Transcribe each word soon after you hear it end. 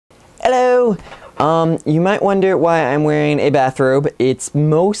Hello! You might wonder why I'm wearing a bathrobe. It's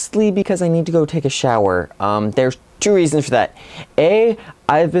mostly because I need to go take a shower. There's two reasons for that. A,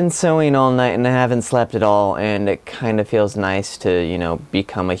 I've been sewing all night and I haven't slept at all, and it kind of feels nice to, you know,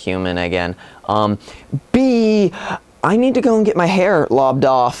 become a human again. B, I need to go and get my hair lobbed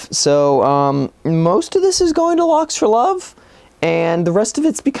off. So, most of this is going to Locks for Love, and the rest of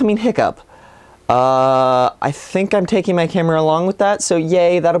it's becoming Hiccup. I think I'm taking my camera along with that, so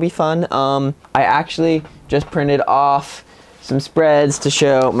yay, that'll be fun. I actually just printed off some spreads to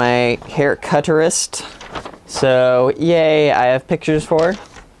show my hair cutterist. So yay, I have pictures for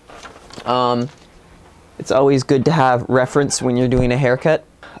her. It's always good to have reference when you're doing a haircut.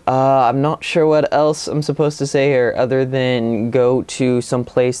 I'm not sure what else I'm supposed to say here other than go to some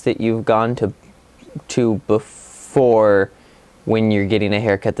place that you've gone to before when you're getting a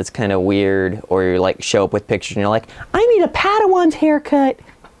haircut that's kind of weird, or you like show up with pictures and you're like, I need a Padawan's haircut.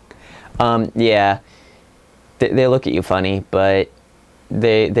 Yeah, they look at you funny, but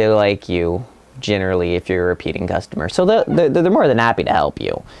they like you generally if you're a repeating customer. So they're more than happy to help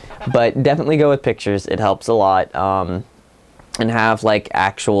you. But definitely go with pictures. It helps a lot. And have like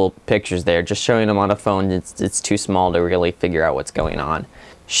actual pictures there. Just showing them on a phone, it's too small to really figure out what's going on.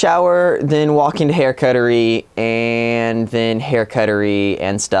 Shower, then walk into hair cuttery, and then hair cuttery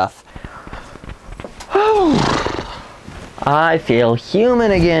and stuff. I feel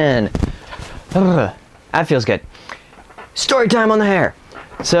human again. That feels good. Story time on the hair.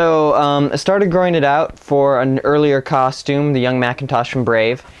 So I started growing it out for an earlier costume, the young Macintosh from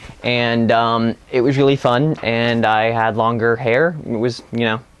Brave, and it was really fun, and I had longer hair. It was, you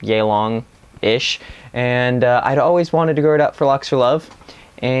know, yay long-ish, and I'd always wanted to grow it out for Locks for Love,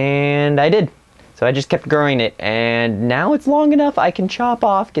 and I did. So I just kept growing it, and now it's long enough I can chop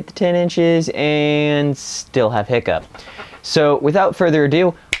off, get the 10 inches, and still have Hiccup. So without further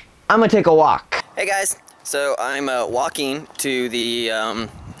ado, I'm gonna take a walk. Hey guys, so I'm walking to the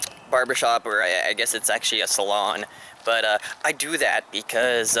barbershop, or I guess it's actually a salon. But I do that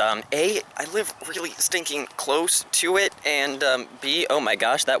because A, I live really stinking close to it, and B, oh my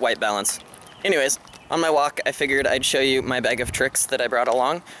gosh, that white balance. Anyways, on my walk, I figured I'd show you my bag of tricks that I brought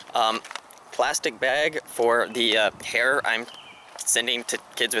along. Plastic bag for the hair I'm sending to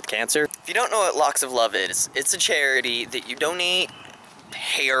kids with cancer. If you don't know what Locks of Love is, it's a charity that you donate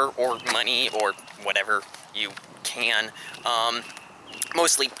hair or money or whatever you can.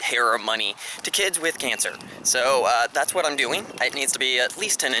 Mostly hair or money, to kids with cancer. So that's what I'm doing. It needs to be at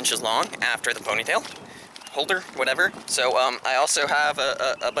least 10 inches long after the ponytail holder, whatever. So I also have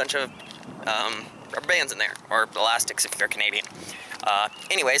a bunch of rubber bands in there, or elastics if you're Canadian.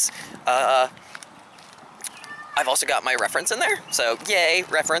 Anyways, I've also got my reference in there. So yay,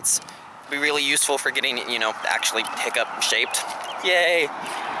 reference. Be really useful for getting, you know, actually Hiccup shaped. Yay.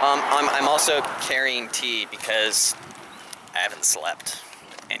 I'm also carrying tea because I haven't slept,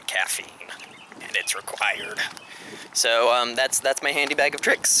 and caffeine, and it's required. So that's my handy bag of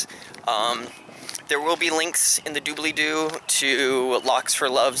tricks. There will be links in the doobly-doo to Locks for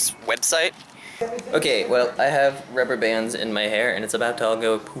Love's website. Okay, well, I have rubber bands in my hair, and it's about to all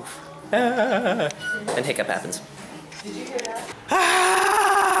go poof. And Hiccup happens. Did you hear that?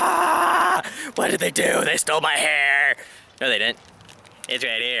 Ah! What did they do? They stole my hair! No, they didn't. It's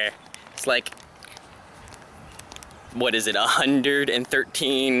right here. It's like, what is it,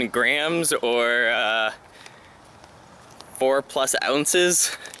 113 grams, or 4+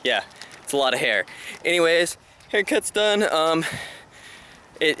 ounces? Yeah, it's a lot of hair. Anyways, haircut's done.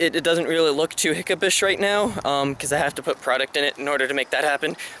 It doesn't really look too Hiccupish right now, because I have to put product in it in order to make that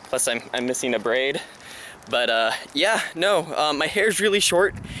happen. Plus I'm missing a braid. But yeah, no, my hair's really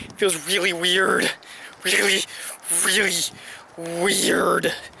short. It feels really weird. Really, really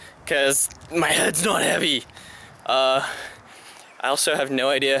weird, because my head's not heavy. I also have no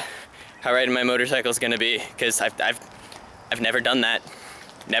idea how riding my motorcycle is gonna be, because I've never done that.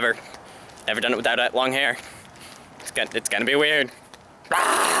 Never done it without that long hair. It's gonna be weird.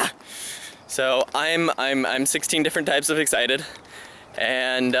 Ah! So I'm 16 different types of excited,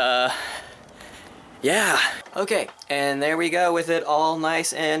 and yeah. Okay, and there we go with it all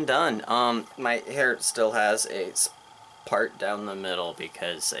nice and done. My hair still has a part down the middle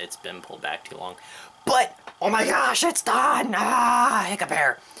because it's been pulled back too long. But, oh my gosh, it's done! Ah, Hiccup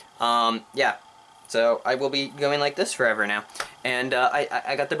hair! Yeah, so I will be going like this forever now. And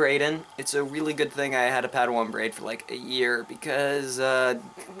I got the braid in. It's a really good thing I had a Padawan braid for like a year, because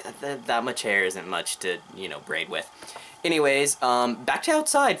that much hair isn't much to, you know, braid with. Anyways, back to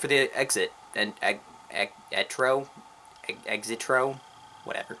outside for the exit. And exitro,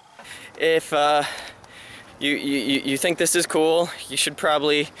 whatever. If you think this is cool, you should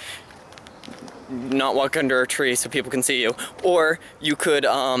probably not walk under a tree so people can see you. Or you could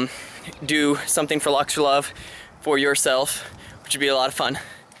do something for Locks for Love for yourself, which would be a lot of fun.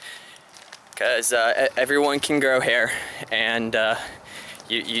 Because everyone can grow hair, and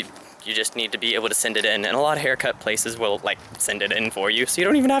you just need to be able to send it in. And a lot of haircut places will like send it in for you, so you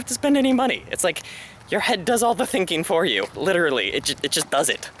don't even have to spend any money. It's like your head does all the thinking for you. Literally, it just does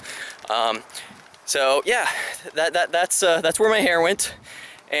it. So yeah, that's where my hair went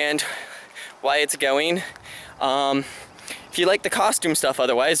and why it's going. If you like the costume stuff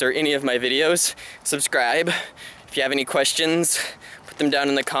otherwise, or any of my videos, subscribe. If you have any questions, put them down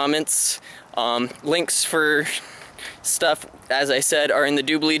in the comments. Links for stuff, as I said, are in the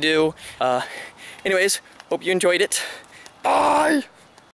doobly-doo. Anyways, hope you enjoyed it. Bye!